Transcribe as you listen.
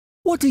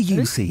What do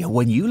you see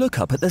when you look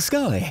up at the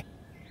sky?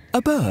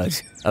 A bird,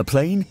 a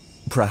plane,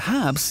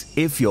 perhaps,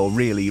 if you're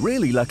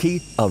really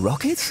lucky, a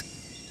rocket?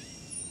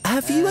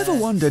 Have you ever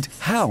wondered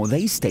how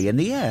they stay in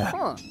the air?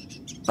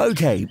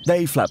 Okay,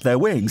 they flap their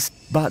wings,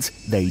 but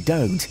they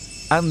don't.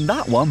 And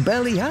that one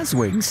barely has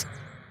wings.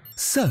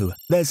 So,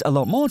 there's a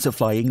lot more to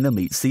flying than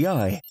meets the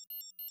eye.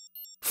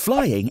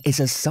 Flying is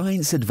a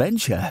science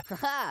adventure.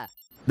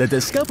 The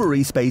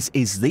Discovery Space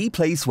is the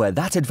place where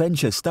that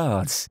adventure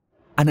starts.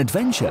 An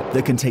adventure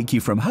that can take you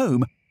from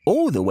home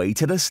all the way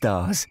to the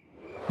stars.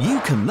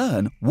 You can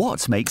learn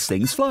what makes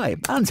things fly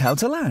and how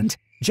to land,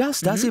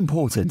 just as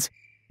important.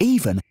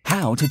 Even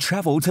how to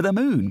travel to the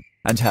moon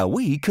and how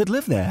we could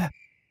live there.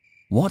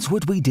 What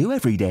would we do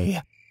every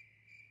day?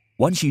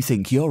 Once you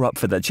think you're up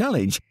for the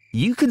challenge,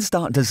 you can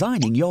start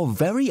designing your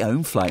very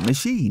own flight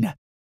machine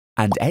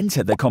and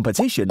enter the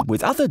competition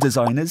with other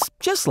designers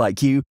just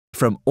like you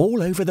from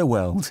all over the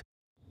world.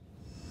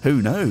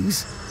 Who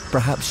knows?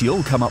 Perhaps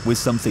you'll come up with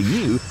something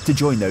new to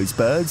join those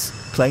birds,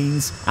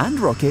 planes, and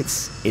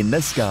rockets in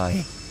the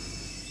sky.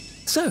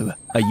 So,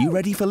 are you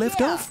ready for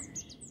liftoff?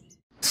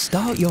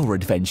 Start your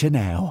adventure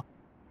now.